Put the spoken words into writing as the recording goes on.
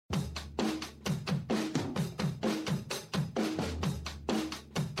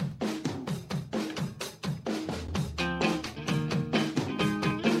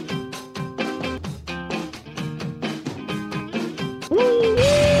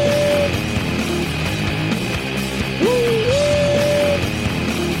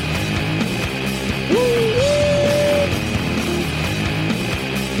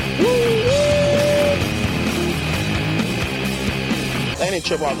Danny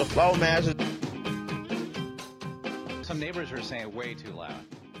trip off the floor, man. Some neighbors are saying way too loud.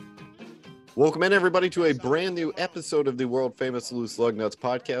 Welcome in, everybody, to a brand new episode of the world famous Loose Lug Nuts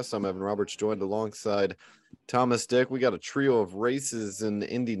podcast. I'm Evan Roberts, joined alongside Thomas Dick. We got a trio of races in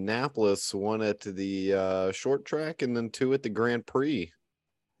Indianapolis, one at the short track and then two at the Grand Prix.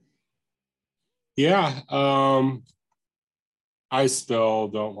 Yeah, I still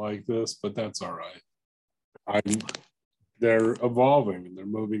don't like this, but that's all right. They're evolving and they're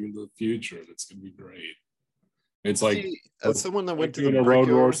moving into the future. And it's going to be great. It's like as someone that went to the road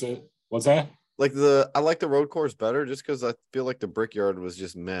Brickyard, course. What's that? I like the road course better just because I feel like the Brickyard was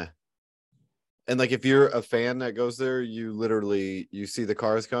just meh. And like if you're a fan that goes there, you see the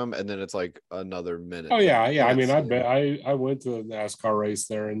cars come and then it's like another minute. Oh yeah. I mean, I went to a NASCAR race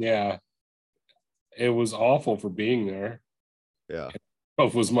there, and yeah, it was awful for being there. Yeah,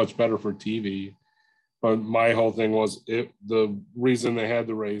 it was much better for TV. But my whole thing was the reason they had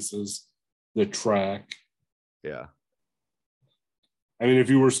the race is the track. Yeah. I mean, if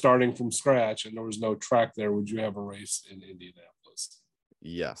you were starting from scratch and there was no track there, would you have a race in Indianapolis?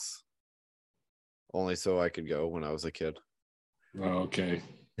 Yes. Only so I could go when I was a kid. Oh, okay.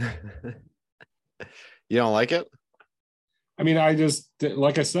 You don't like it? I mean,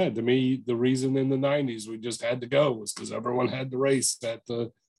 like I said, to me, the reason in the 90s we just had to go was because everyone had to race at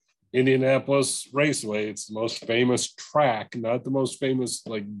the Indianapolis Raceway. It's the most famous track, not the most famous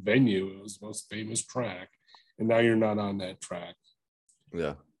like venue. It was the most famous track. And now you're not on that track.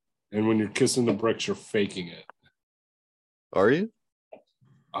 Yeah. And when you're kissing the bricks, you're faking it. Are you?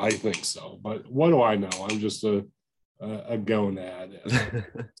 I think so. But what do I know? I'm just a gonad.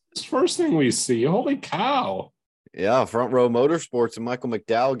 First thing we see, holy cow. Yeah, Front Row Motorsports and Michael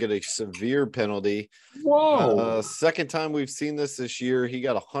McDowell get a severe penalty. Whoa. Second time we've seen this year. He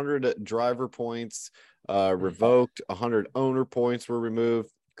got 100 driver points revoked, 100 owner points were removed.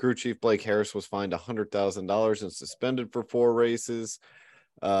 Crew chief Blake Harris was fined $100,000 and suspended for 4 races.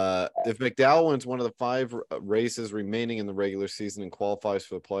 If McDowell wins one of the 5 races remaining in the regular season and qualifies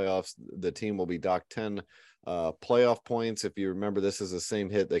for the playoffs, the team will be docked 10 playoff points. If you remember, this is the same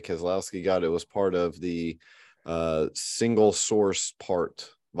hit that Keselowski got. It was part of the single source part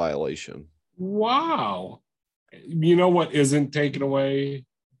violation. Wow. You know what isn't taken away?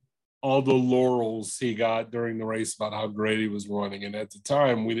 All the laurels he got during the race about how great he was running. And at the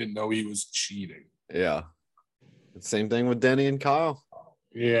time, we didn't know he was cheating. Yeah. Same thing with Denny and Kyle.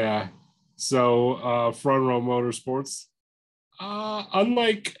 Yeah. So Front Row Motorsports,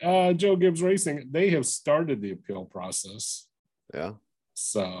 unlike Joe Gibbs Racing, they have started the appeal process. Yeah.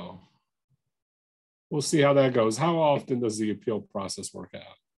 So we'll see how that goes. How often does the appeal process work out?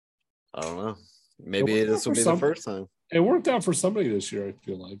 I don't know. Maybe this will be the first time. It worked out for somebody this year, I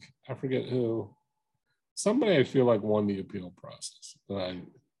feel like. I forget who. Somebody I feel like won the appeal process.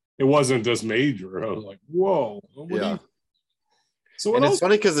 It wasn't just major. I was like, whoa. Yeah. So and it's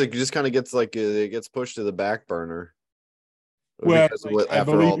funny because it just kind of gets it gets pushed to the back burner. Well,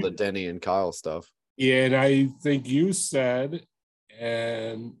 after all the Denny and Kyle stuff. Yeah, and I think you said,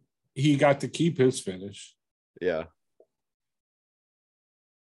 and he got to keep his finish. Yeah.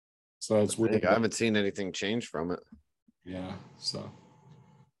 So that's weird. I haven't seen anything change from it. Yeah. So.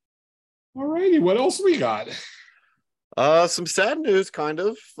 All righty. What else we got? Some sad news, kind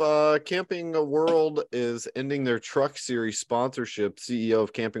of. Camping World is ending their Truck Series sponsorship. CEO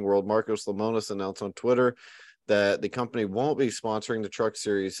of Camping World, Marcos Lemonis, announced on Twitter that the company won't be sponsoring the Truck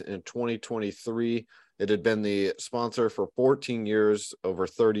Series in 2023. It had been the sponsor for 14 years, over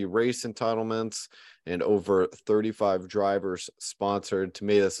 30 race entitlements, and over 35 drivers sponsored. To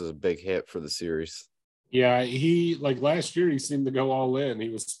me, this is a big hit for the series. Yeah, last year, he seemed to go all in. He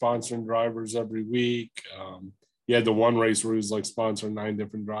was sponsoring drivers every week. He had the one race where he was sponsoring 9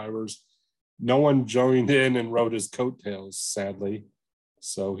 different drivers. No one joined in and rode his coattails, sadly.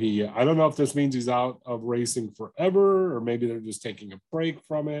 So I don't know if this means he's out of racing forever, or maybe they're just taking a break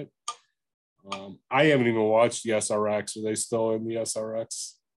from it. I haven't even watched the SRX. Are they still in the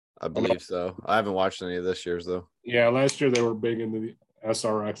SRX? I believe so. I haven't watched any of this year's, though. Yeah, last year they were big into the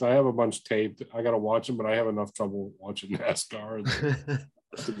SRX. I have a bunch taped. I got to watch them, but I have enough trouble watching NASCAR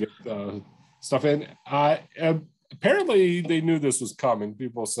to get stuff in. Apparently, they knew this was coming.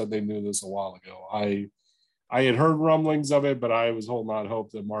 People said they knew this a while ago. I had heard rumblings of it, but I was holding out hope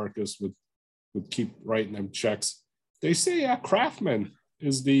that Marcus would keep writing them checks. They say Craftsman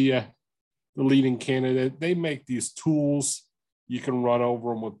is the leading candidate. They make these tools. You can run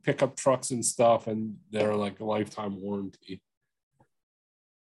over them with pickup trucks and stuff, and they're like a lifetime warranty.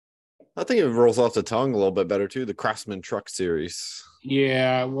 I think it rolls off the tongue a little bit better too. The Craftsman Truck Series.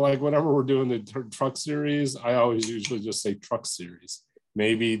 Yeah, whenever we're doing the truck series, I always usually just say Truck Series.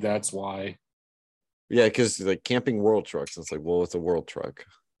 Maybe that's why. Yeah, because like camping world trucks, it's like, well, it's a world truck.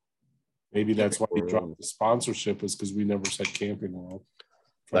 Maybe that's why we World. dropped the sponsorship, is because we never said Camping World.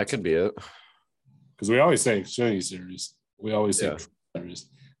 That could be it. Because we always say Xfinity Series. We always say Yeah. Series.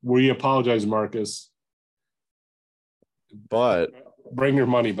 We apologize, Marcus. But Bring your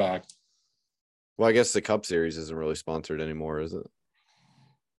money back. well, I guess the Cup Series isn't really sponsored anymore, is it?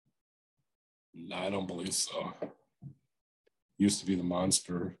 No, I don't believe so. Used to be the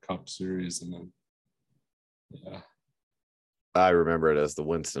Monster Cup Series, and then I remember it as the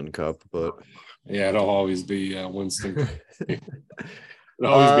Winston Cup, but yeah, it'll always be Winston. It'll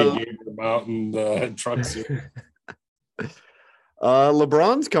always be Gabriel Mountain Truck Series.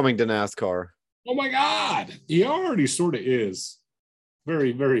 LeBron's coming to NASCAR. Oh my God, he already sort of is.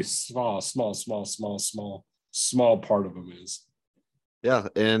 Very, very small part of him is. Yeah,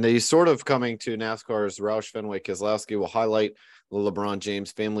 and he's sort of coming to NASCAR's Roush Fenway Keselowski will highlight the LeBron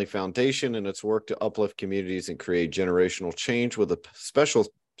James Family Foundation and its work to uplift communities and create generational change with a special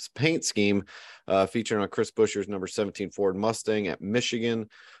paint scheme featuring on Chris Buescher's number 17 Ford Mustang at Michigan.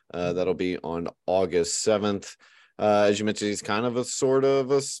 That'll be on August 7th. As you mentioned, he's kind of a sort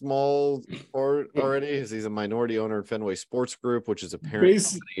of a small part already, as he's a minority owner in Fenway Sports Group, which is a parent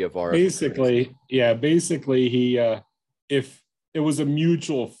company of our basically he if it was a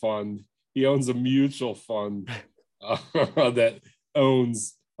mutual fund, he owns a mutual fund that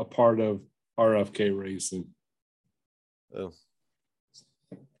owns a part of RFK Racing. Oh.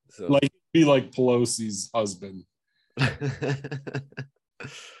 So. Like be like Pelosi's husband.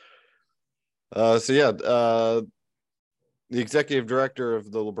 The executive director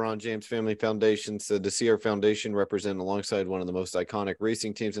of the LeBron James Family Foundation said to see our foundation represent alongside one of the most iconic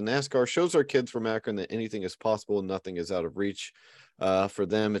racing teams in NASCAR shows our kids from Akron that anything is possible and nothing is out of reach. For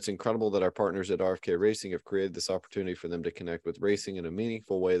them, it's incredible that our partners at RFK Racing have created this opportunity for them to connect with racing in a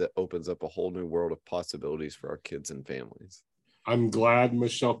meaningful way that opens up a whole new world of possibilities for our kids and families. I'm glad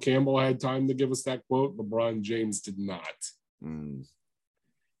Michelle Campbell had time to give us that quote. LeBron James did not.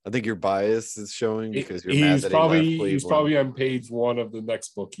 I think your bias is showing because you're mad that he's probably on page 1 of the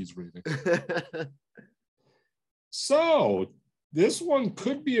next book he's reading. So this one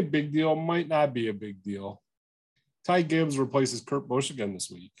could be a big deal, might not be a big deal. Ty Gibbs replaces Kurt Busch again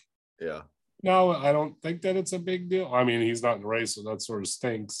this week. Yeah. No, I don't think that it's a big deal. I mean, he's not in the race, so that sort of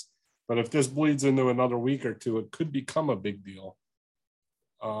stinks. But if this bleeds into another week or two, it could become a big deal.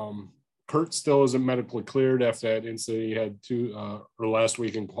 Kurt still isn't medically cleared after that incident he had last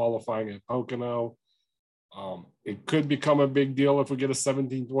week in qualifying at Pocono. It could become a big deal if we get a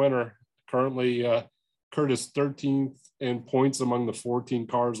 17th winner. Currently, Kurt is 13th in points among the 14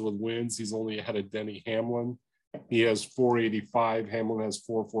 cars with wins. He's only ahead of Denny Hamlin. He has 485. Hamlin has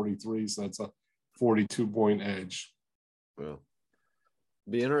 443, so that's a 42-point edge. Well,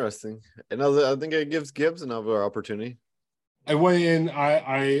 be interesting. And I think it gives Gibbs another opportunity. I weigh in.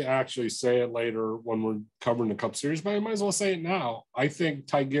 I actually say it later when we're covering the Cup Series, but I might as well say it now. I think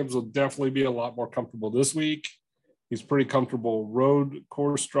Ty Gibbs will definitely be a lot more comfortable this week. He's pretty comfortable road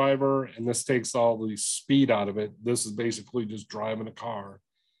course driver, and this takes all the speed out of it. This is basically just driving a car.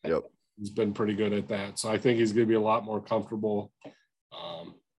 Yep. He's been pretty good at that. So I think he's going to be a lot more comfortable.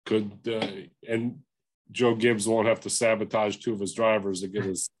 And Joe Gibbs won't have to sabotage 2 of his drivers to get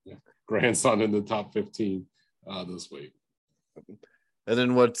his grandson in the top 15 this week. And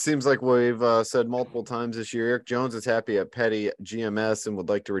then what seems like we've said multiple times this year, Eric Jones is happy at Petty GMS and would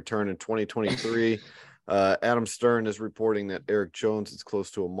like to return in 2023. Adam Stern is reporting that Eric Jones is close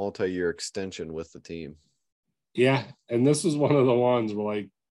to a multi-year extension with the team. Yeah, and this is one of the ones where, like,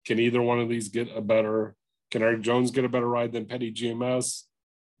 can either one of these can Eric Jones get a better ride than Petty GMS?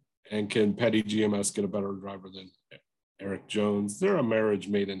 And can Petty GMS get a better driver than Eric Jones? They're a marriage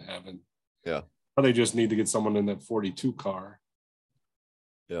made in heaven. Yeah. Or they just need to get someone in that 42 car.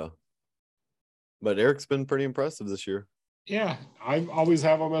 Yeah. But Eric's been pretty impressive this year. Yeah, I always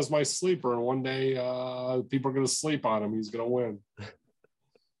have him as my sleeper. And one day people are going to sleep on him. He's going to win.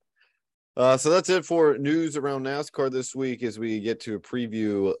 So that's it for news around NASCAR this week as we get to a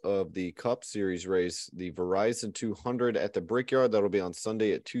preview of the Cup Series race, the Verizon 200 at the Brickyard. That'll be on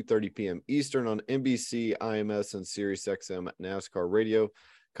Sunday at 2:30 p.m. Eastern on NBC, IMS, and SiriusXM NASCAR Radio.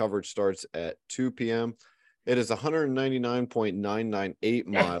 Coverage starts at 2 p.m. It is 199.998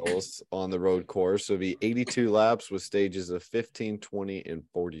 miles on the road course. So it'll be 82 laps with stages of 15, 20, and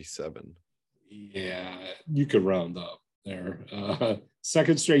 47. Yeah, you could round up there.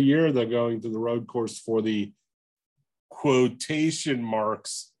 Second straight year they're going to the road course for the quotation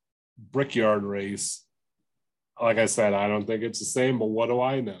marks Brickyard race. Like I said, I don't think it's the same, but what do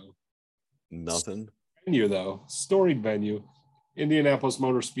I know? Nothing. Venue, though, storied venue. Indianapolis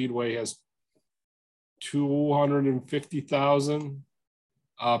Motor Speedway has 250,000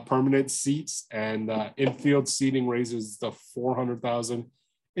 permanent seats, and infield seating raises to 400,000.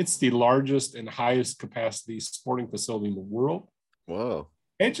 It's the largest and highest capacity sporting facility in the world. Whoa.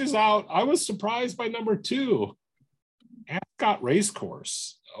 Edges out. I was surprised by number 2, Ascot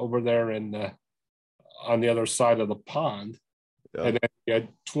Racecourse over there on the other side of the pond. Yep. And then you had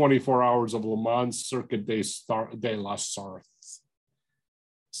 24 hours of Le Mans Circuit de la Sarthe.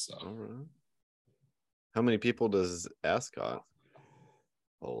 So, all right. How many people does Ascot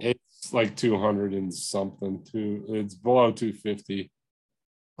hold? It's like 200 and something. It's below 250.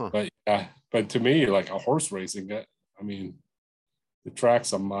 Huh. But to me, like a horse racing, I mean, the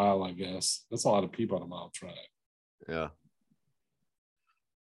track's a mile, I guess. That's a lot of people on a mile track. Yeah.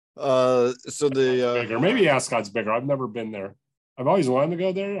 So the bigger. Maybe Ascot's bigger. I've never been there. I've always wanted to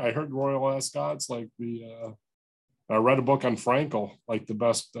go there. I heard Royal Ascot's like I read a book on Frankel, like the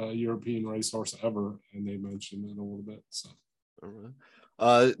best European racehorse ever, and they mentioned it a little bit. So, all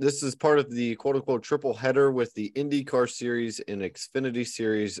right. This is part of the quote unquote triple header with the IndyCar Series and Xfinity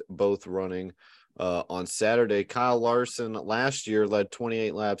Series both running on Saturday. Kyle Larson last year led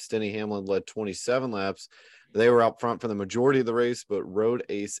 28 laps. Denny Hamlin led 27 laps. They were out front for the majority of the race, but road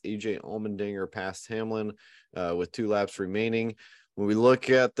ace AJ Allmendinger passed Hamlin with 2 laps remaining. When we look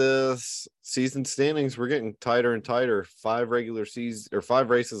at the season standings, we're getting tighter and tighter. 5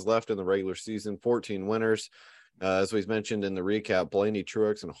 races left in the regular season, 14 winners. As we mentioned in the recap, Blaney,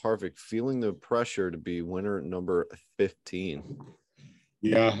 Truex, and Harvick feeling the pressure to be winner number 15.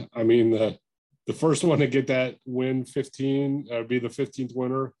 Yeah, I mean, the first one to get that win 15, be the 15th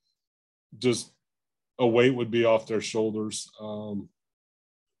winner, just a weight would be off their shoulders. I don't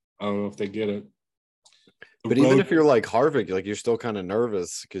know if they get it. But even if you're like Harvick, like you're still kind of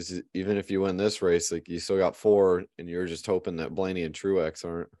nervous because even if you win this race, like you still got 4 and you're just hoping that Blaney and Truex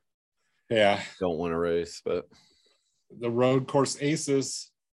don't win a race. But the road course aces,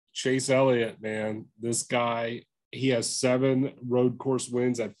 Chase Elliott, man, this guy, he has 7 road course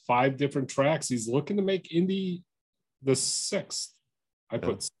wins at 5 different tracks. He's looking to make Indy the 6th. I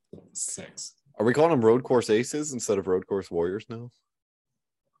put 6th. Are we calling them road course aces instead of road course warriors now?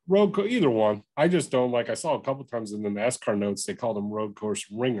 Either one. I just don't like. I saw a couple times in the NASCAR notes they call them road course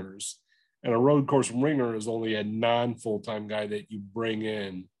ringers, and a road course ringer is only a non-full-time guy that you bring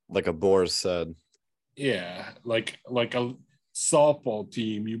in, like a Boris said. Yeah, like a softball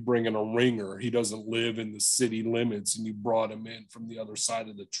team, you bring in a ringer. He doesn't live in the city limits, and you brought him in from the other side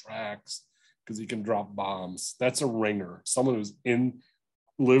of the tracks because he can drop bombs. That's a ringer. Someone who's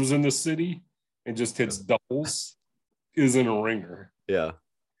lives in the city and just hits doubles isn't a ringer. Yeah.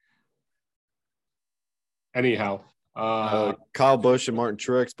 Anyhow, Kyle Busch and Martin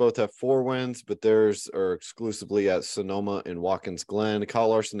Truex both have 4 wins, but theirs are exclusively at Sonoma and Watkins Glen. Kyle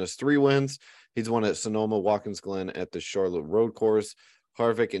Larson has 3 wins. He's won at Sonoma, Watkins Glen at the Charlotte Road Course.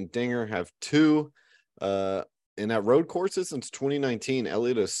 Harvick and Dinger have 2. And at road courses since 2019,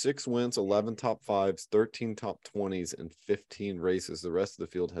 Elliott has 6 wins, 11 top 5s, 13 top 20s, and 15 races. The rest of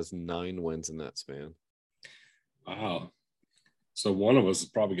the field has 9 wins in that span. Wow. So one of us is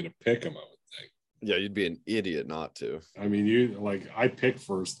probably going to pick him, I would think. Yeah, you'd be an idiot not to. I mean, I picked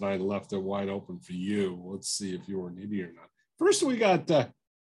first and I left it wide open for you. Let's see if you were an idiot or not. First, we got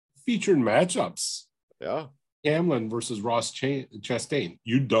featured matchups. Yeah. Hamlin versus Ross Chastain.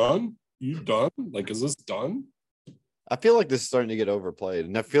 You done? Like, is this done? I feel like this is starting to get overplayed.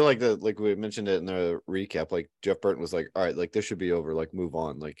 And I feel like like we mentioned it in the recap, like Jeff Burton was like, all right, like this should be over, like move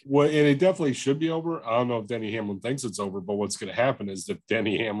on. Like, well, and it definitely should be over. I don't know if Denny Hamlin thinks it's over, but what's going to happen is if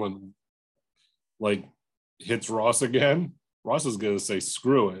Denny Hamlin like hits Ross again, Ross is going to say,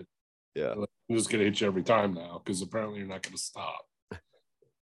 screw it. Yeah. Like, I'm just going to hit you every time now because apparently you're not going to stop.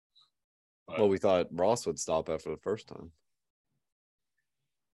 Well, we thought Ross would stop after the first time.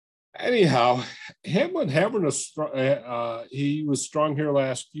 Anyhow, Hamlin having he was strong here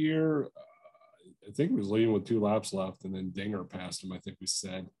last year. I think he was leading with 2 laps left, and then Dinger passed him, I think we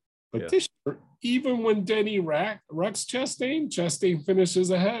said. But this year, even when Denny wrecks Chastain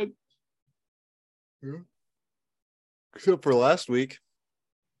finishes ahead. Yeah. Except for last week.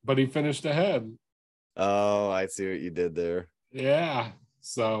 But he finished ahead. Oh, I see what you did there. Yeah.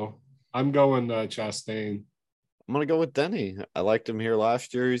 So I'm going Chastain. I'm going to go with Denny. I liked him here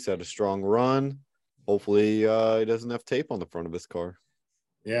last year. He's had a strong run. Hopefully he doesn't have tape on the front of his car.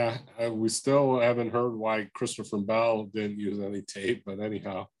 Yeah, we still haven't heard why Christopher Bell didn't use any tape, but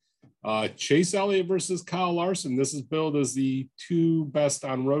anyhow. Chase Elliott versus Kyle Larson. This is billed as the 2 best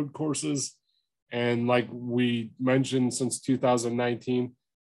on road courses. And like we mentioned, since 2019,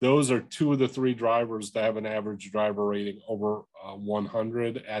 Those are two of the three drivers that have an average driver rating over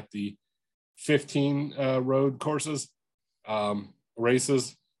 100 at the 15 road courses,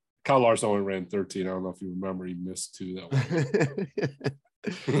 races. Kyle Larson only ran 13. I don't know if you remember, he missed 2 that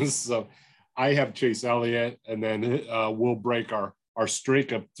one. So I have Chase Elliott, and then we'll break our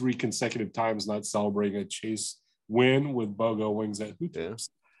streak of 3 consecutive times not celebrating a Chase win with BOGO wings at Hooters.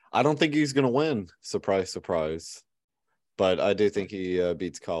 Yeah. I don't think he's going to win. Surprise, surprise. But I do think he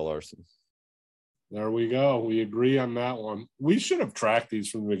beats Kyle Larson. There we go. We agree on that one. We should have tracked these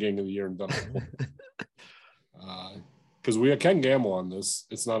from the beginning of the year and done it. Because we can gamble on this.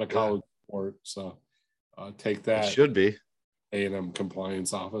 It's not a college sport, so take that. It should be. A&M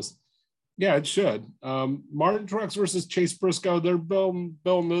compliance office. Yeah, it should. Martin Truex versus Chase Briscoe. They're building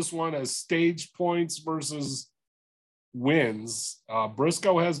this one as stage points versus wins.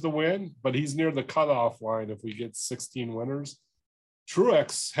 Briscoe has the win, but he's near the cutoff line if we get 16 winners.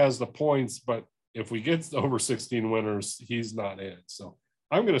 Truex has the points, but if we get over 16 winners, he's not in. So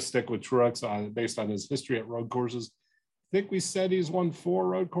I'm going to stick with Truex based on his history at road courses. I think we said he's won 4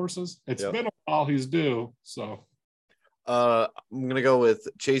 road courses. It's been a while he's due. So I'm going to go with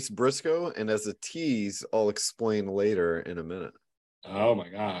Chase Briscoe, and as a tease, I'll explain later in a minute. Oh my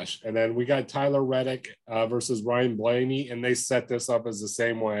gosh. And then we got Tyler Reddick versus Ryan Blaney, and they set this up as the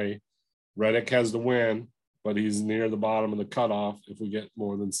same way. Reddick has the win, but he's near the bottom of the cutoff if we get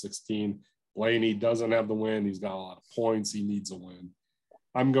more than 16. Blaney doesn't have the win. He's got a lot of points. He needs a win.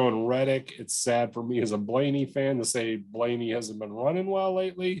 I'm going Reddick. It's sad for me as a Blaney fan to say Blaney hasn't been running well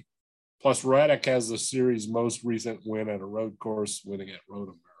lately. Plus, Reddick has the series' most recent win at a road course, winning at Road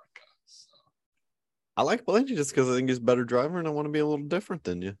America. I like Blaney just because I think he's a better driver, and I want to be a little different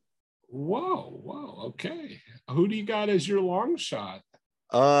than you. Whoa. Okay. Who do you got as your long shot?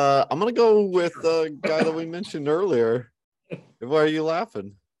 I'm going to go with the guy that we mentioned earlier. Why are you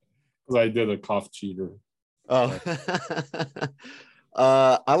laughing? Because I did a cough cheater. Oh.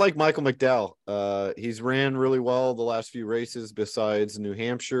 I like Michael McDowell. He's ran really well the last few races besides New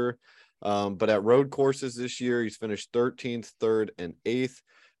Hampshire. But at road courses this year, he's finished 13th, 3rd, and 8th.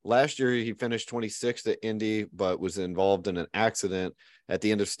 Last year, he finished 26th at Indy, but was involved in an accident. At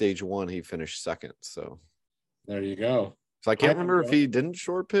the end of stage 1, he finished 2nd. So there you go. So I can't remember if he didn't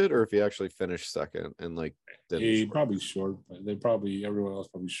short pit or if he actually finished 2nd and he probably short. Everyone else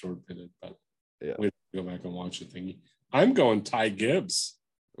probably short pitted, but we go back and watch the thingy. I'm going Ty Gibbs.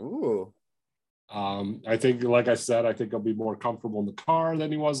 Ooh. I think, like I said, I think he'll be more comfortable in the car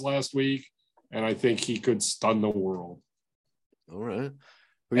than he was last week, and I think he could stun the world. All right.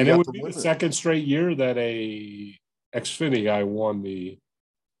 And it would be the second straight year that a Xfinity guy won the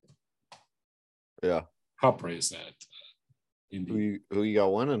Cup race at Indy. Who you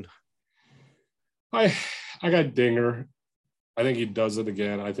got winning? I got Dinger. I think he does it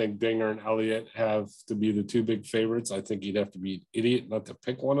again. I think Dinger and Elliott have to be the 2 big favorites. I think he'd have to be an idiot not to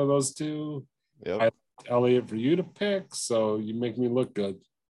pick one of those 2. Yep. I like Elliott for you to pick, so you make me look good.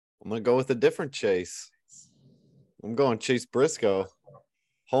 I'm going to go with a different Chase. I'm going Chase Briscoe.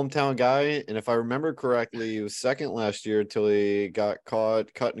 Hometown guy, and if I remember correctly, he was 2nd last year until he got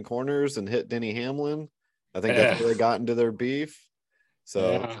caught cutting corners and hit Denny Hamlin. I think that's where they got into their beef.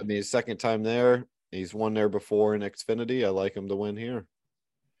 So, I mean, his 2nd time there. He's won there before in Xfinity. I like him to win here.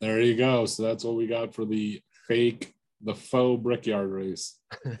 There you go. So that's what we got for the faux Brickyard race.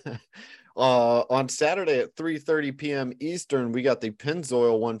 On Saturday at 3:30 p.m. Eastern, we got the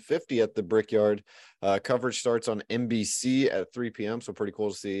Pennzoil 150 at the Brickyard. Coverage starts on NBC at 3 p.m. So pretty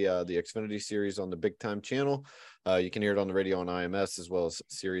cool to see the Xfinity series on the Big Time channel. You can hear it on the radio on IMS as well as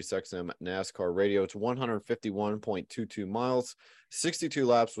Sirius XM NASCAR radio. It's 151.22 miles, 62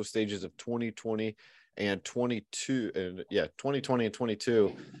 laps with stages of 2020 and 22 and 2020 and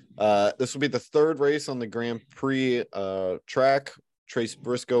 22. This will be the 3rd race on the Grand Prix track. Chase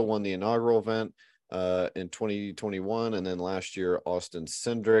Briscoe won the inaugural event in 2021, and then last year Austin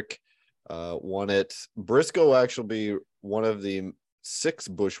Cindric won it. Briscoe actually be one of the 6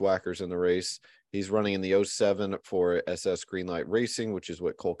 bushwhackers in the race. He's running in the 07 for SS Greenlight Racing, which is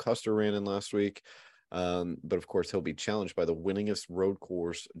what Cole Custer ran in last week. But of course, he'll be challenged by the winningest road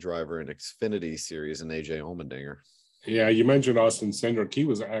course driver in Xfinity series, and AJ Allmendinger. Yeah, you mentioned Austin Cindric. He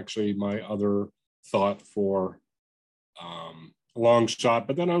was actually my other thought for long shot,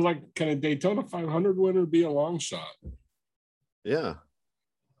 but then I was like, can a Daytona 500 winner be a long shot? Yeah.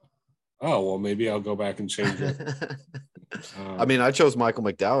 Oh, well, maybe I'll go back and change it. I mean, I chose Michael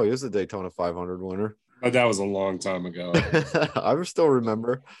McDowell. He was the Daytona 500 winner. But that was a long time ago. I still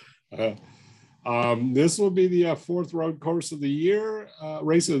remember. This will be the 4th road course of the year,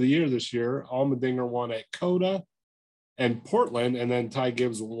 race of the year this year. Allmendinger won at Coda. and Portland, and then Ty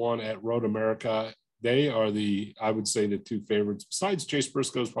Gibbs won at Road America. They are I would say, the two favorites. Besides Chase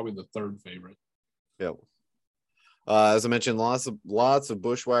Briscoe is probably the third favorite. Yep. As I mentioned, lots of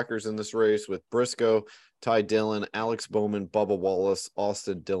bushwhackers in this race with Briscoe, Ty Dillon, Alex Bowman, Bubba Wallace,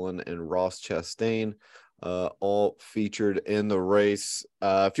 Austin Dillon, and Ross Chastain, all featured in the race.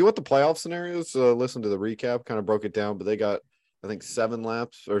 If you want the playoff scenarios, listen to the recap. Kind of broke it down, but they got, I think, 7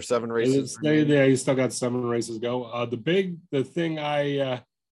 laps or 7 races. Yeah, you still got 7 races to go. The thing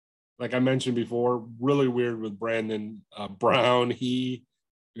like I mentioned before, really weird with Brandon Brown. He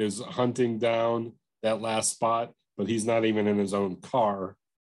is hunting down that last spot, but he's not even in his own car.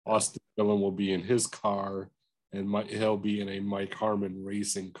 Austin Dillon will be in his car, and he'll be in a Mike Harmon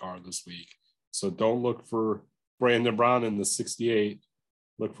racing car this week. So don't look for Brandon Brown in the 68.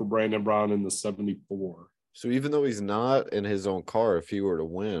 Look for Brandon Brown in the 74. So even though he's not in his own car, if he were to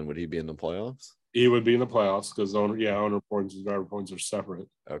win, would he be in the playoffs? He would be in the playoffs because owner points and driver points are separate.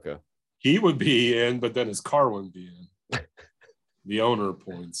 Okay. He would be in, but then his car wouldn't be in. The owner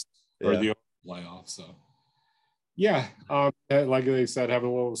points or the playoffs. So, yeah, like they said, having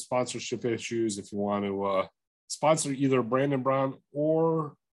a little sponsorship issues. If you want to sponsor either Brandon Brown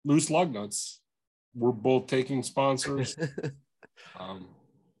or Loose Lug Nuts, we're both taking sponsors.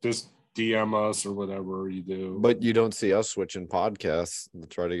 Just DM us or whatever you do. But you don't see us switching podcasts to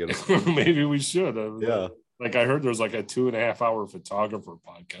try to get us. Maybe we should. Yeah. Like I heard there's like a 2.5 hour photographer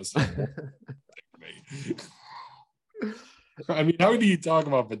podcast. I mean, how do you talk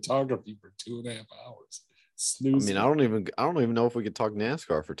about photography for 2.5 hours? Snoozing. I mean, I don't even know if we could talk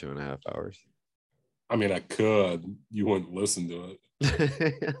NASCAR for 2.5 hours. I mean, I could. You wouldn't listen to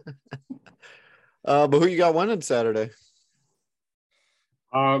it. But who you got winning Saturday?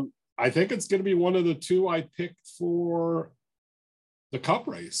 I think it's going to be one of the two I picked for the Cup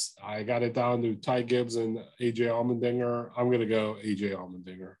race. I got it down to Ty Gibbs and AJ Allmendinger. I'm going to go AJ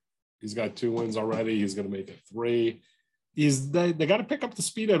Allmendinger. He's got 2 wins already. He's going to make it 3. They got to pick up the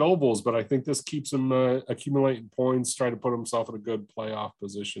speed at ovals, but I think this keeps him accumulating points, trying to put himself in a good playoff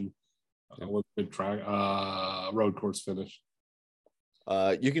position with a good track road course finish.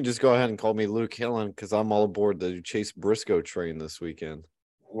 You can just go ahead and call me Luke Hillen because I'm all aboard the Chase Briscoe train this weekend.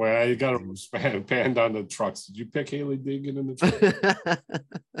 Well, you got to band on the trucks. Did you pick Haley Diggin in the truck?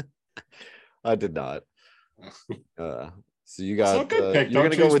 I did not. So you got you're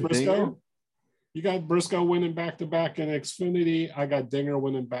going to go with Briscoe? Dinger? You got Briscoe winning back-to-back in Xfinity. I got Dinger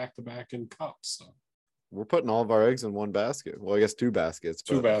winning back-to-back in Cups. So. We're putting all of our eggs in one basket. Well, I guess 2 baskets.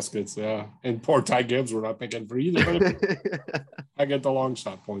 Two baskets, yeah. And poor Ty Gibbs, we're not picking for either. But I get the long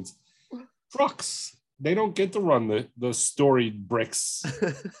shot points. Trucks. They don't get to run the storied bricks.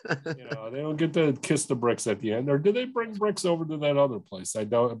 They don't get to kiss the bricks at the end. Or do they bring bricks over to that other place? I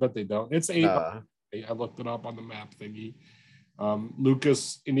bet they don't. It's 8. I looked it up on the map thingy.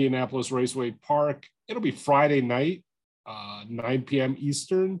 Lucas, Indianapolis Raceway Park. It'll be Friday night, 9 p.m.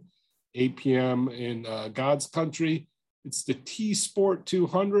 Eastern, 8 p.m. in God's country. It's the T-Sport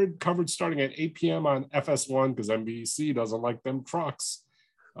 200, covered starting at 8 p.m. on FS1 because NBC doesn't like them trucks.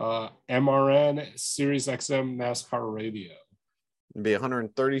 MRN, Sirius XM, NASCAR Radio. It'll be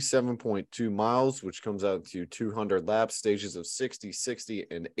 137.2 miles, which comes out to 200 laps, stages of 60, 60,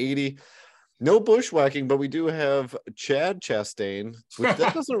 and 80. No bushwhacking, but we do have Chad Chastain, which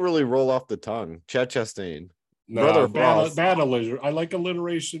that doesn't really roll off the tongue. Chad Chastain. No, bad alliteration. I like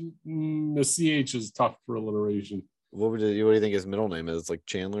alliteration. The CH is tough for alliteration. What do you think his middle name is? Like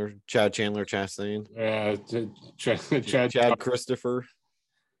Chandler? Chad Chandler Chastain? Chad Christopher.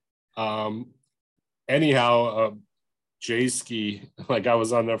 Anyhow, J-Ski, like I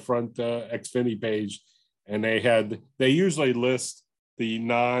was on the front Xfinity page, and they usually list the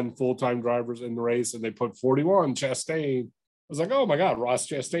non-full-time drivers in the race, and they put 41 Chastain. I was like, oh my God, Ross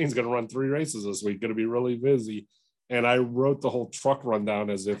Chastain's going to run 3 races this week, going to be really busy. And I wrote the whole truck rundown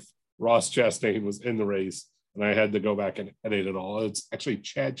as if Ross Chastain was in the race, and I had to go back and edit it all. It's actually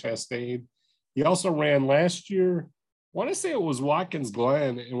Chad Chastain. He also ran last year. I want to say it was Watkins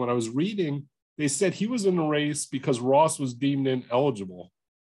Glen, and when I was reading, they said he was in the race because Ross was deemed ineligible,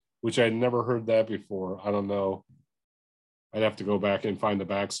 which I had never heard that before. I don't know. I'd have to go back and find the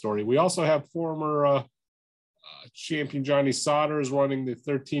backstory. We also have former champion Johnny Sodders running the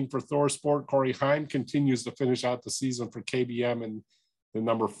 13 for Thor Sport. Corey Heim continues to finish out the season for KBM in the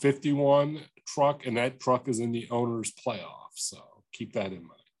number 51 truck, and that truck is in the owner's playoff. So keep that in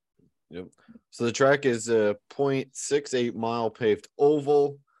mind. Yep. So the track is a 0.68 mile paved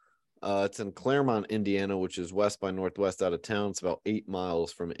oval. It's in Claremont, Indiana, which is west by northwest out of town. It's about 8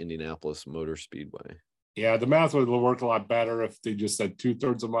 miles from Indianapolis Motor Speedway. Yeah, the math would work a lot better if they just said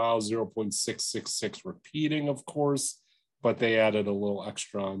 2/3 of a mile, 0.666 repeating, of course. but they added a little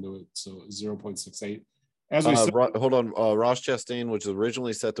extra onto it, so 0.68. As we said, hold on. Ross Chastain was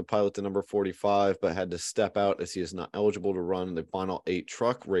originally set to pilot the number 45, but had to step out as he is not eligible to run the final 8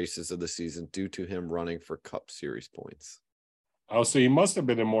 truck races of the season due to him running for Cup Series points. oh, so he must have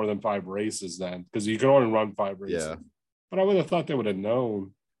been in more than 5 races then, because you can only run 5 races. Yeah. But I would have thought they would have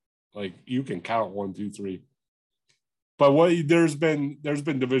known. Like, you can count 1, 2, 3. But there's been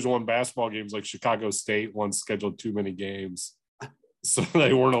Division I basketball games, like Chicago State once scheduled too many games, so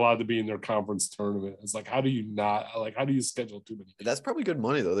they weren't allowed to be in their conference tournament. It's like, how do you schedule too many games? That's probably good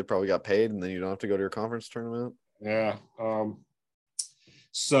money though. They probably got paid, and then you don't have to go to your conference tournament. Yeah.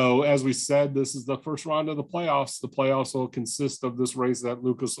 So as we said, this is the first round of the playoffs. The playoffs will consist of this race at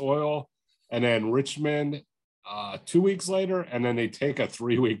Lucas Oil, and then Richmond 2 weeks later, and then they take a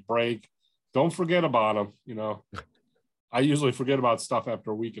 3-week break. Don't forget about them. You know, I usually forget about stuff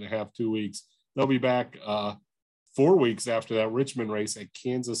after a week and a half, 2 weeks. They'll be back 4 weeks after that Richmond race at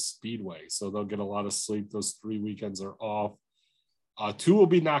Kansas Speedway. So they'll get a lot of sleep. Those 3 weekends are off. 2 will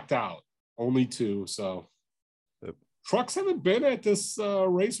be knocked out, only 2. So yep. Trucks haven't been at this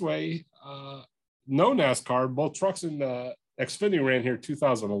raceway. No NASCAR. Both trucks and Xfinity ran here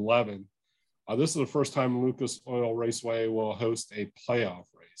 2011. This is the first time Lucas Oil Raceway will host a playoff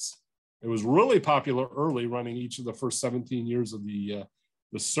race. It was really popular early, running each of the first 17 years of the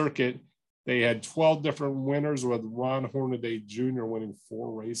circuit. They had 12 different winners, with Ron Hornaday Jr. winning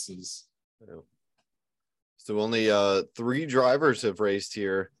 4 races. So only 3 drivers have raced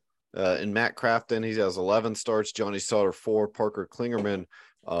here. And Matt Crafton, he has 11 starts. Johnny Sauter 4. Parker Klingerman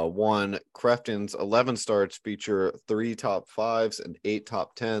 1. Crafton's 11 starts feature 3 top 5s and 8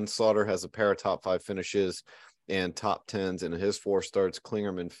 top 10s. Sauter has a pair of top 5 finishes and top 10s in his 4 starts.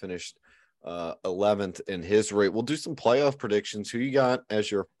 Klingerman finished 11th in his rate. We'll do some playoff predictions. Who you got as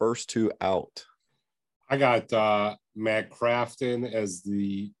your first 2 out? I got Matt Crafton as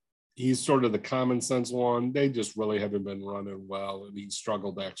he's sort of the common sense one. They just really haven't been running well, and he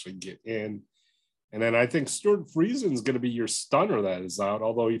struggled to actually get in. And then I think Stuart Friesen is going to be your stunner that is out,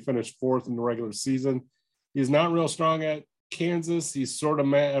 although he finished 4th in the regular season. He's not real strong at Kansas. He's sort of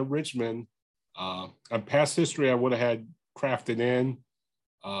mad at Richmond. On past history, I would have had Crafton in.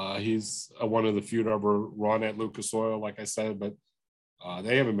 He's one of the few to ever run at Lucas Oil, like I said, but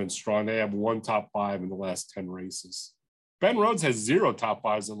they haven't been strong. They have 1 top 5 in the last 10 races. Ben Rhodes has 0 top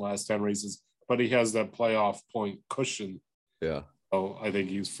 5s in the last 10 races, but he has that playoff point cushion. Yeah. So I think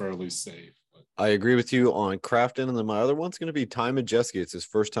he's fairly safe. I agree with you on Crafton. And then my other one's going to be Ty Majeski. It's his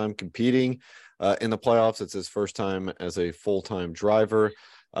first time competing in the playoffs. It's his first time as a full-time driver.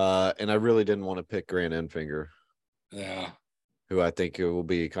 And I really didn't want to pick Grant Enfinger. Yeah. Who I think will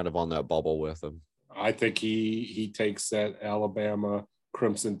be kind of on that bubble with him. I think he takes that Alabama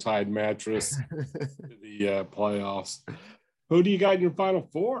Crimson Tide mattress to the playoffs. Who do you got in your final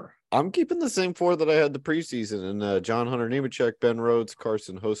 4? I'm keeping the same 4 that I had the preseason, and John Hunter Nemechek, Ben Rhodes,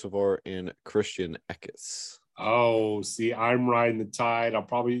 Carson Hocevar, and Christian Eckes. Oh, see, I'm riding the tide. I'm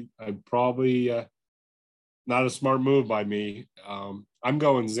probably not a smart move by me. I'm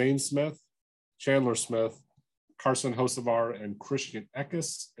going Zane Smith, Chandler Smith, Carson Hocevar, and Christian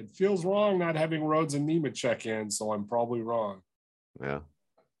Eckes. It feels wrong not having Rhodes and Nemechek in, so I'm probably wrong. Yeah.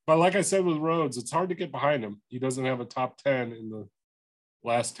 But like I said with Rhodes, it's hard to get behind him. He doesn't have a top 10 in the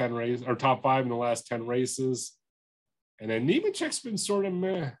last 10 races, or top 5 in the last 10 races. And then Nemechek's been sort of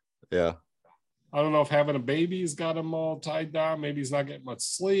meh. Yeah. I don't know if having a baby's got him all tied down. Maybe he's not getting much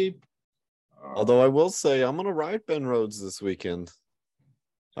sleep. Although I will say I'm going to ride Ben Rhodes this weekend.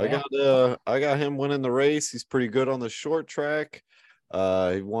 Yeah. I got him winning the race. He's pretty good on the short track.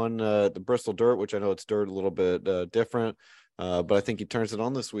 He won the Bristol Dirt, which I know it's dirt a little bit different. But I think he turns it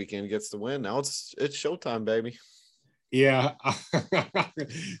on this weekend, gets the win. Now it's showtime, baby. Yeah.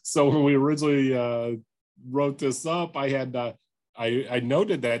 So when we originally wrote this up, I had I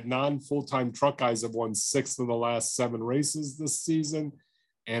noted that non-full-time truck guys have won 6 of the last 7 races this season.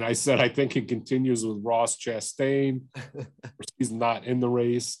 And I said, I think it continues with Ross Chastain. He's not in the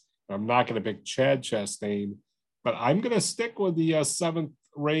race. I'm not going to pick Chad Chastain, but I'm going to stick with the 7th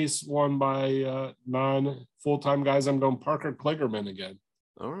race won by non-full-time guys. I'm going Parker Kligerman again.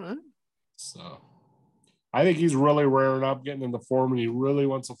 All right. So I think he's really rearing up, getting in the form, and he really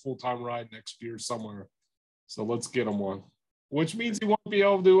wants a full-time ride next year somewhere. So let's get him one, which means he won't be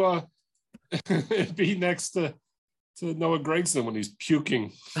able to be next to Noah Gragson when he's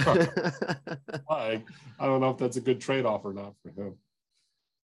puking. I don't know if that's a good trade-off or not for him.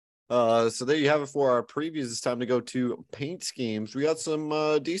 So there you have it for our previews. It's time to go to paint schemes. We got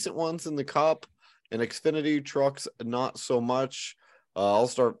some decent ones in the Cup and Xfinity trucks, not so much. I'll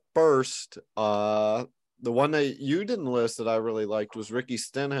start first. The one that you didn't list that I really liked was Ricky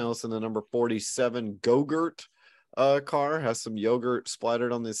Stenhouse in the number 47 Go-Gurt car. Has some yogurt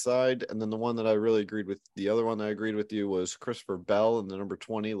splattered on the side. And then the one that I really agreed with, the other one that I agreed with you was Christopher Bell in the number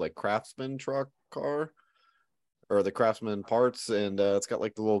 20, like Craftsman truck car, or the Craftsman parts. And it's got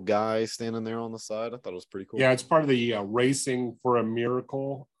like the little guy standing there on the side. I thought it was pretty cool. Yeah, it's part of the Racing for a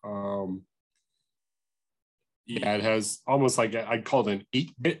Miracle. Yeah, it has almost like I'd call it an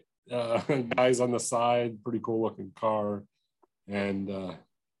 8-bit guys on the side. Pretty cool looking car. And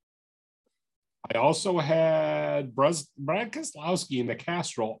I also had Brad Keselowski in the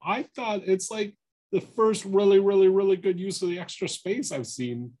Castrol. I thought it's like the first really, really, really good use of the extra space I've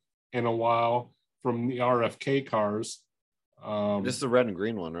seen in a while from the RFK cars. Just the red and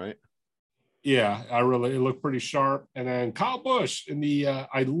green one, right? Yeah, it looked pretty sharp. And then Kyle Busch in the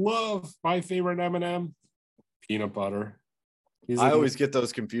I love my favorite M&M, peanut butter. I always get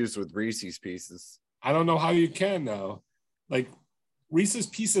those confused with Reese's Pieces. I don't know how you can though. Like Reese's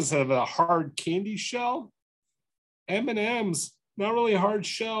Pieces have a hard candy shell. M&M's not really a hard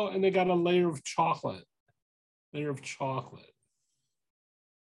shell, and they got a layer of chocolate.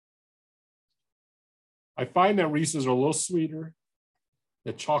 I find that Reese's are a little sweeter.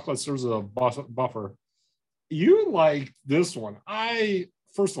 The chocolate serves as a buffer. You like this one.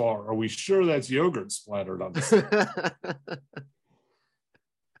 First of all, are we sure that's yogurt splattered on this?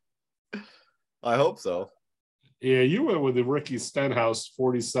 I hope so. Yeah, you went with the Ricky Stenhouse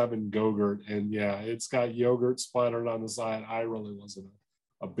 47 Go-Gurt, and yeah, it's got yogurt splattered on the side. I really wasn't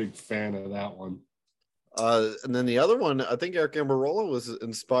a big fan of that one. And then the other one, I think Eric Amarola was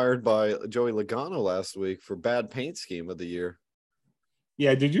inspired by Joey Logano last week for bad paint scheme of the year.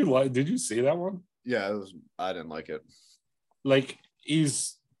 Yeah, did you see that one? Yeah, I didn't like it. Like,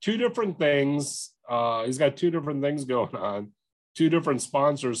 he's two different things. He's got two different things going on. Two different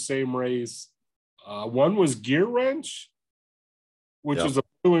sponsors, same race. One was Gear Wrench, which is a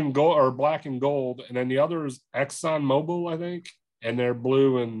blue and gold or black and gold, and then the other is Exxon Mobil, I think, and they're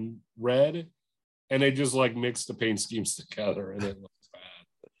blue and red, and they just like mixed the paint schemes together, and it looks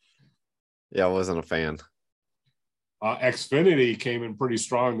bad. Yeah, I wasn't a fan. Xfinity came in pretty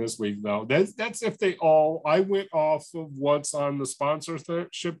strong this week, though. That's if they all. I went off of what's on the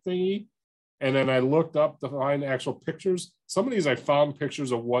sponsorship thingy, and then I looked up to find actual pictures. Some of these I found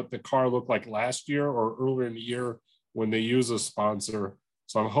pictures of what the car looked like last year or earlier in the year when they use a sponsor.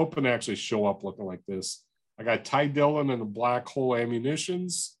 So I'm hoping to actually show up looking like this. I got Ty Dillon and the Black Hole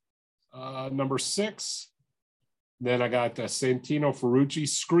Ammunitions, number 6. Then I got Santino Ferrucci,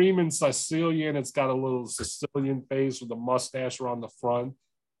 Screaming Sicilian. It's got a little Sicilian face with a mustache around the front.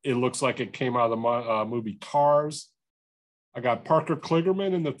 It looks like it came out of the movie Cars. I got Parker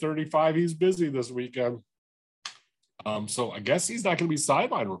Kligerman in the 35. He's busy this weekend. So I guess he's not going to be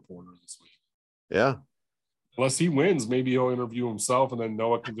sideline reporter this week. Yeah. Unless he wins, maybe he'll interview himself, and then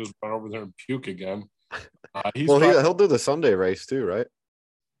Noah can just run over there and puke again. He'll do the Sunday race too, right?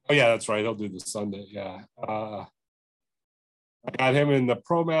 Oh, yeah, that's right. He'll do the Sunday. Yeah. I got him in the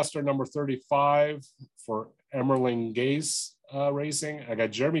ProMaster number 35 for Emmerling Gase Racing. I got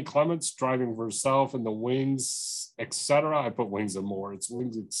Jeremy Clements driving for himself in the Wings, etc. I put Wings and more. It's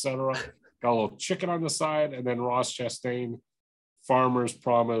Wings, etc. Got a little chicken on the side, and then Ross Chastain, Farmer's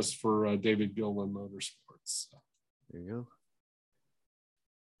Promise for David Gilman Motorsports. There you go.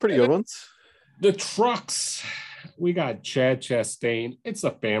 Pretty good ones. The trucks, we got Chad Chastain. It's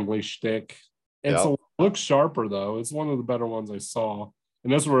a family shtick. It looks sharper, though. It's one of the better ones I saw.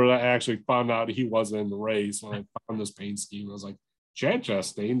 And that's where I actually found out he wasn't in the race when I found this paint scheme. I was like, Chad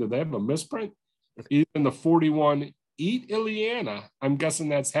Chastain, did they have a misprint? He's in the 41 Eat Indiana. I'm guessing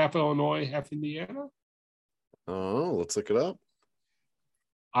that's half Illinois, half Indiana. Oh, let's look it up.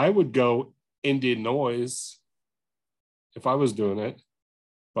 I would go Indianois if I was doing it.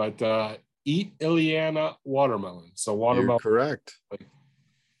 But Eat Indiana watermelon. So watermelon. You're correct. Like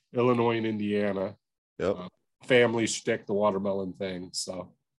Illinois and Indiana. Yep. Family shtick, the watermelon thing.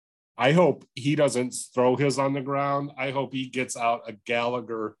 So I hope he doesn't throw his on the ground. I hope he gets out a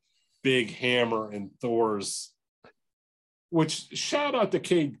Gallagher big hammer and Thor's. Which, shout out to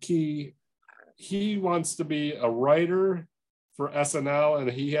Cade Key. He wants to be a writer for SNL, and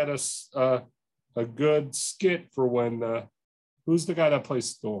he had a good skit for when who's the guy that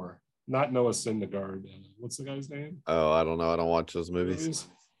plays Thor? Not Noah Syndergaard. What's the guy's name? Oh, I don't know. I don't watch those movies.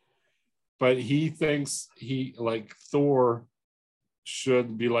 But he thinks Thor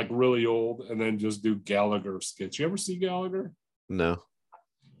should be like really old and then just do Gallagher skits. You ever see Gallagher? No.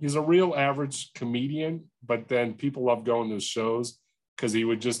 He's a real average comedian, but then people love going to his shows because he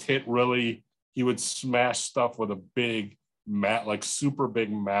would just he would smash stuff with a big super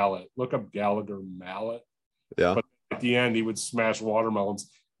big mallet. Look up Gallagher mallet. Yeah. But at the end, he would smash watermelons.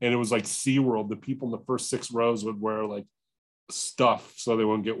 And it was like SeaWorld. The people in the first 6 rows would wear like stuff so they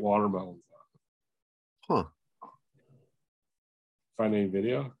wouldn't get watermelons. Huh. Find any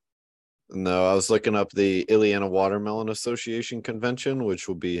video? No, I was looking up the Ileana Watermelon Association convention, which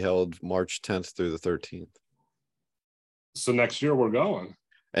will be held March 10th through the 13th. So next year we're going.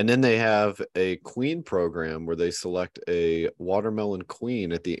 And then they have a queen program where they select a watermelon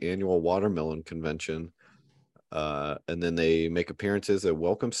queen at the annual watermelon convention. And then they make appearances at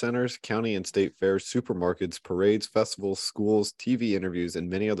welcome centers, county and state fairs, supermarkets, parades, festivals, schools, TV interviews, and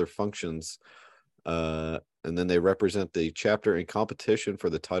many other functions. And then they represent the chapter in competition for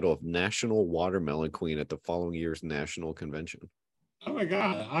the title of National Watermelon Queen at the following year's national convention. Oh my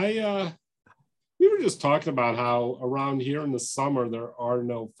God. We were just talking about how around here in the summer, there are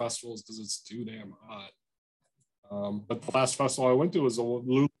no festivals because it's too damn hot. But the last festival I went to was a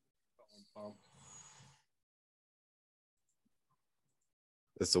Luling.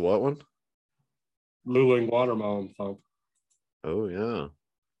 It's the what one? Luling Watermelon Thump. Oh, yeah.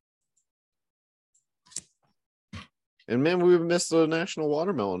 And man, we missed the National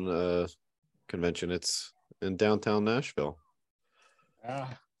Watermelon convention. It's in downtown Nashville. Yeah.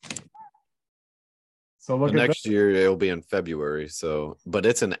 So look next year it'll be in February. So, but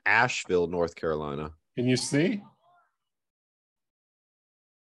it's in Asheville, North Carolina. Can you see?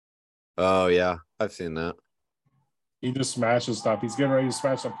 Oh yeah, I've seen that. He just smashes stuff. He's getting ready to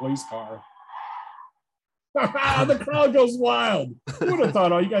smash a police car. The crowd goes wild. Who would have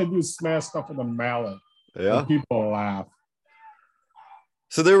thought all you gotta do is smash stuff with a mallet? Yeah. And people laugh.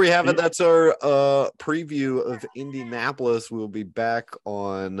 So there we have it. That's our preview of Indianapolis. We'll be back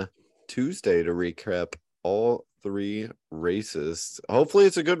on Tuesday to recap all 3 races. Hopefully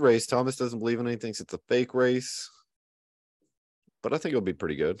it's a good race. Thomas doesn't believe in anything. It's a fake race, but I think it'll be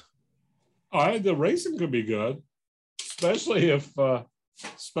pretty good. The racing could be good, especially if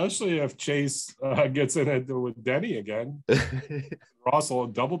Chase gets in it with Denny again. Russell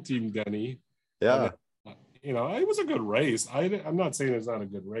double team Denny. Yeah. It was a good race. I'm not saying it's not a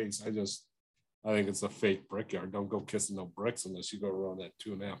good race. I think it's a fake brickyard. Don't go kissing no bricks unless you go around that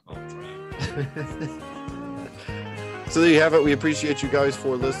 2.5 mile track. So there you have it. We appreciate you guys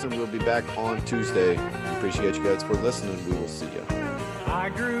for listening. We'll be back on Tuesday. We appreciate you guys for listening. We will see you. I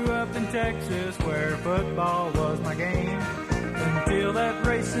grew up in Texas where football was my game until that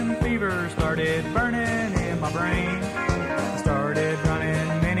racing fever started burning in my brain. I started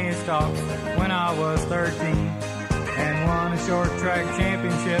running mini stocks when I was 13 and won a short track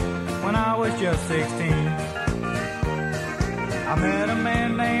championship when I was just 16. I met a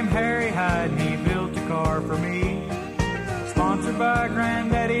man named Harry Hyde and he built a car for me. Sponsored by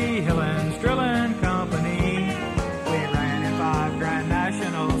Granddaddy Hillen's Drilling Company. We ran in 5 Grand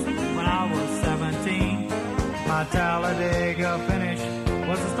Nationals when I was 17. My Talladega finish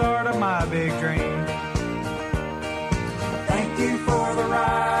was the start of my big dream. Thank you for the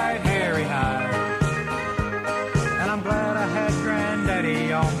ride, Harry Hyde. And I'm glad I had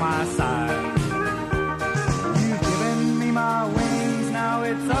Granddaddy on my side. You've given me my wings, now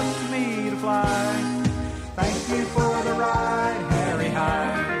it's up to me to fly. Thank you for the ride, Harry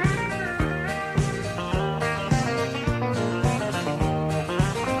Hyde.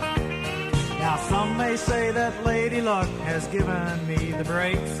 Now some may say that Lady Luck has given me the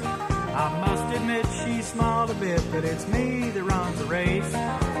breaks. I must admit she smiled a bit, but it's me that runs the race.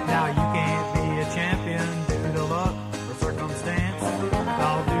 Now you can't be a champion due to luck or circumstance.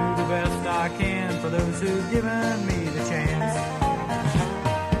 I'll do the best I can for those who've given me the chance.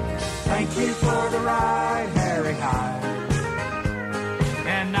 Thank you for the ride.